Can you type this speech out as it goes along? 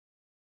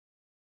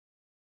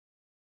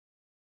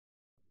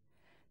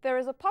There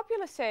is a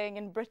popular saying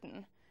in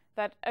Britain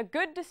that a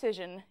good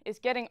decision is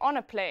getting on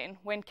a plane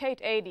when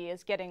Kate Adie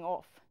is getting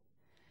off.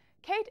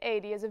 Kate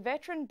Adie is a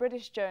veteran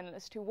British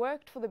journalist who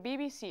worked for the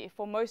BBC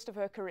for most of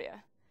her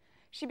career.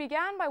 She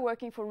began by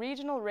working for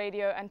regional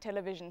radio and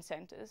television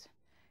centres.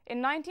 In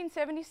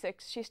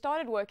 1976, she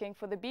started working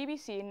for the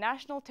BBC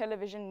National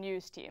Television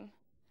News Team.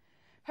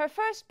 Her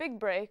first big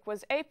break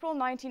was April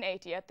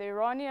 1980 at the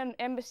Iranian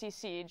embassy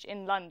siege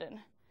in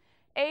London.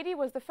 Adie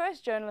was the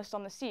first journalist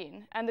on the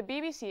scene, and the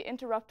BBC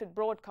interrupted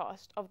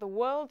broadcast of the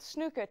World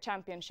Snooker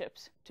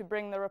Championships to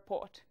bring the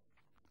report.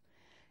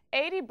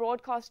 Adie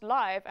broadcast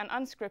live and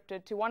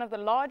unscripted to one of the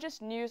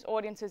largest news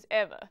audiences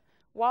ever,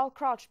 while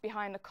crouched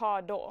behind a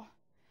car door.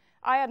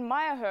 I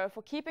admire her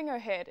for keeping her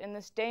head in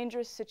this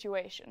dangerous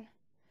situation.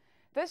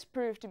 This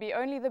proved to be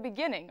only the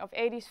beginning of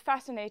Adie's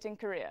fascinating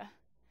career.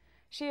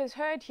 She is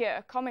heard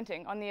here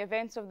commenting on the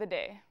events of the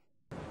day.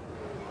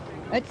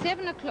 At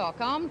 7 o'clock,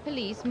 armed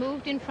police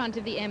moved in front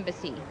of the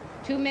embassy.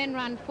 Two men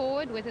ran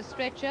forward with a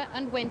stretcher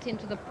and went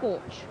into the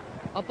porch.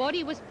 A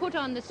body was put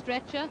on the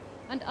stretcher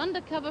and,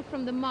 under cover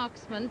from the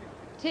marksman,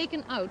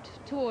 taken out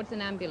towards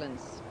an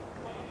ambulance.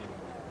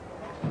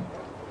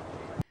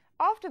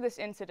 After this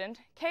incident,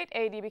 Kate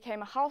Adie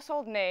became a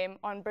household name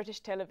on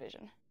British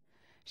television.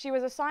 She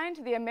was assigned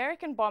to the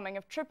American bombing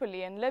of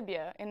Tripoli in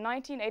Libya in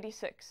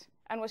 1986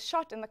 and was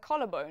shot in the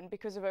collarbone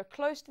because of her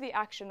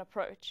close-to-the-action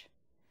approach.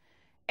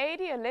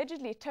 Adie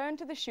allegedly turned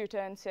to the shooter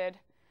and said,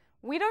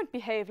 "We don't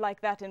behave like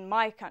that in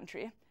my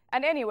country,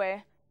 and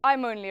anyway,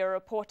 I'm only a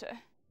reporter."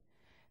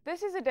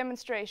 This is a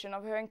demonstration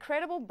of her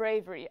incredible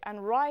bravery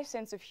and wry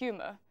sense of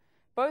humor,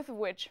 both of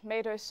which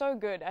made her so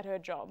good at her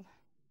job.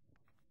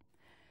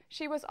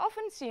 She was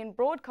often seen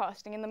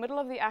broadcasting in the middle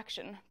of the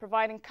action,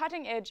 providing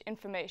cutting-edge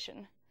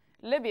information.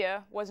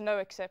 Libya was no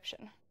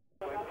exception.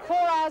 4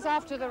 hours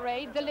after the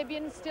raid, the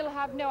Libyans still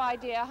have no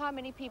idea how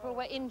many people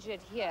were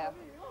injured here.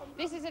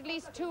 This is at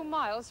least 2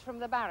 miles from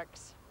the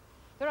barracks.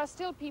 There are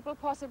still people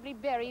possibly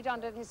buried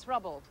under this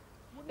rubble.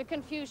 The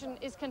confusion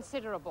is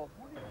considerable.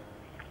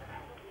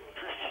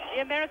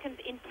 The Americans'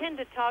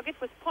 intended target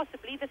was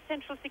possibly the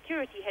Central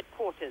Security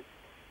Headquarters.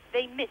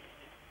 They missed.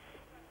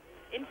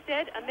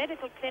 Instead, a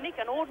medical clinic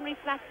and ordinary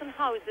flats and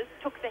houses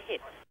took the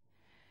hit.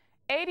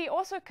 Adie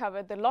also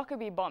covered the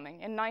Lockerbie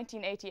bombing in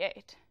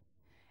 1988.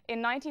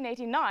 In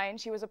 1989,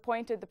 she was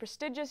appointed the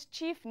prestigious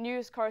chief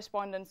news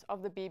correspondent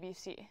of the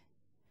BBC.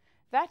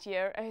 That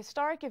year, a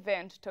historic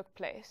event took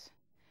place,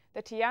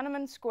 the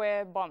Tiananmen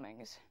Square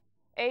bombings.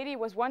 Adie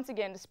was once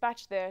again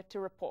dispatched there to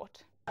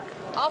report.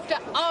 After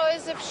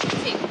hours of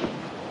shooting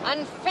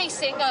and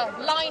facing a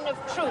line of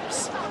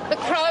troops, the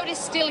crowd is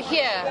still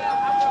here.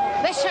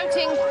 They're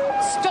shouting,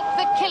 "Stop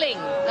the killing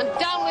and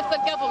down with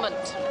the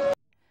government."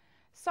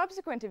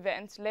 Subsequent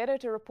events led her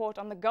to report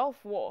on the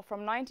Gulf War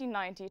from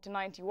 1990 to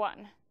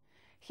 91.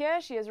 Here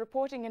she is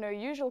reporting in her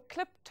usual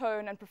clipped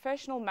tone and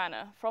professional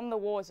manner from the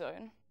war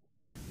zone.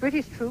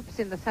 British troops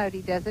in the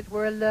Saudi desert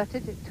were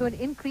alerted to an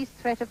increased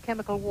threat of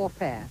chemical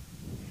warfare.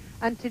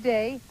 And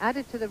today,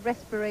 added to the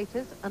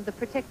respirators and the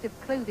protective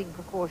clothing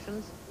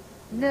precautions,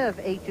 nerve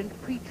agent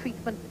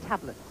pre-treatment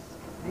tablets.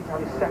 You need to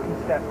have a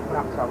second step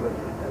nap tablet.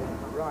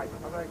 Right,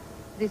 okay.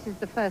 This is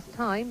the first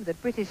time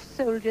that British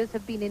soldiers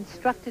have been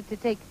instructed to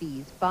take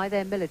these by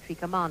their military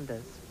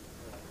commanders.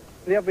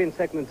 They have been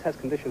taken in test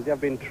conditions, they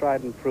have been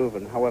tried and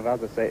proven. However,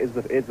 as I say, it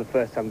is the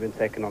first time they've been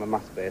taken on a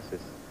mass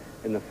basis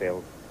in the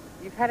field.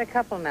 You've had a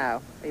couple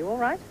now. Are you all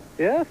right?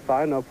 Yeah,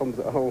 fine, no problems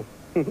at all.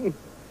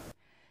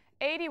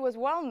 Adie was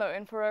well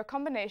known for her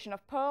combination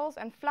of pearls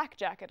and flak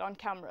jacket on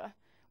camera,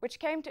 which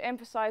came to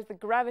emphasize the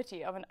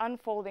gravity of an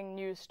unfolding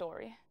news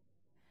story.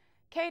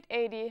 Kate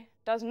Adie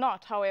does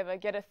not, however,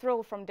 get a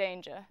thrill from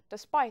danger,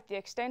 despite the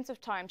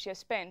extensive time she has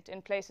spent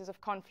in places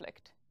of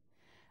conflict.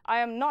 "I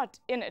am not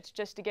in it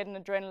just to get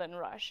an adrenaline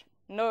rush.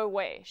 No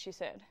way," she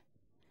said.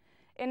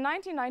 In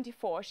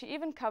 1994, she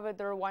even covered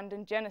the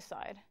Rwandan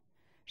genocide.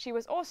 She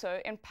was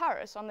also in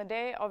Paris on the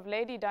day of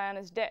Lady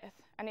Diana's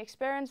death and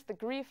experienced the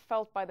grief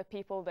felt by the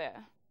people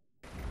there.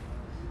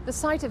 The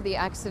site of the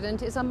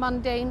accident is a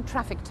mundane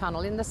traffic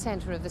tunnel in the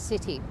center of the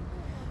city.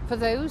 For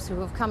those who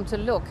have come to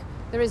look,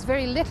 there is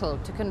very little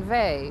to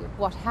convey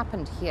what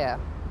happened here.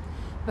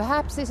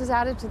 Perhaps this has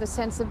added to the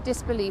sense of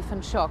disbelief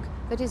and shock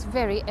that is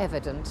very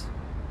evident.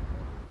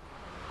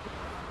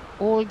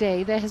 All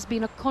day there has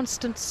been a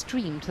constant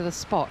stream to the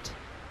spot.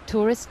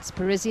 Tourists,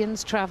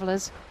 Parisians,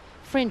 travelers,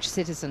 French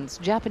citizens,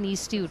 Japanese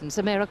students,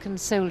 American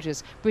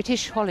soldiers,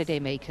 British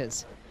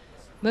holidaymakers.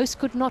 Most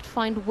could not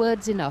find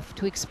words enough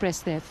to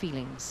express their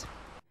feelings.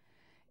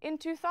 In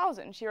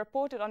 2000, she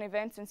reported on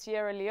events in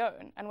Sierra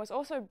Leone and was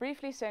also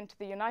briefly sent to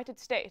the United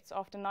States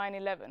after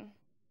 9/11.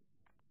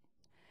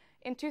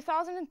 In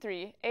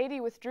 2003,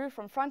 Adie withdrew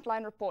from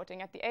frontline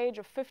reporting at the age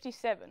of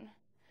 57.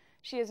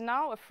 She is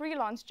now a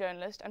freelance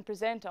journalist and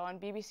presenter on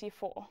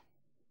BBC4.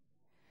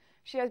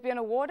 She has been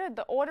awarded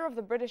the Order of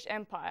the British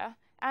Empire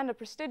and a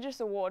prestigious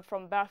award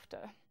from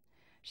BAFTA.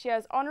 She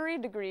has honorary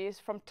degrees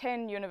from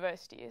 10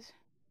 universities.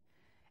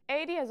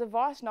 Adie has a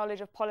vast knowledge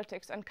of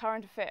politics and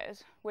current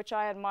affairs, which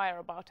I admire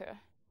about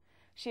her.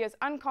 She is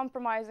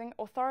uncompromising,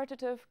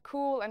 authoritative,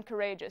 cool, and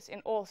courageous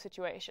in all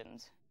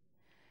situations.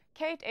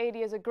 Kate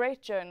Adie is a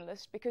great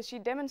journalist because she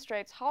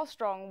demonstrates how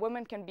strong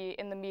women can be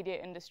in the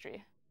media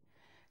industry.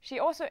 She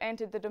also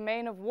entered the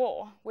domain of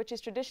war, which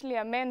is traditionally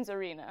a men's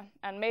arena,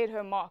 and made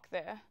her mark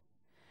there.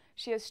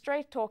 She is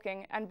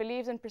straight-talking and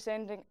believes in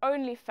presenting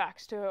only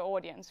facts to her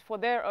audience for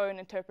their own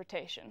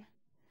interpretation.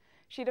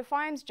 She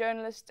defines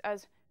journalists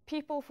as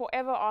people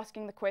forever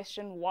asking the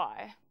question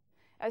why,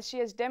 as she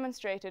has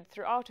demonstrated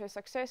throughout her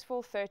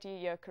successful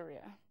 30-year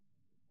career.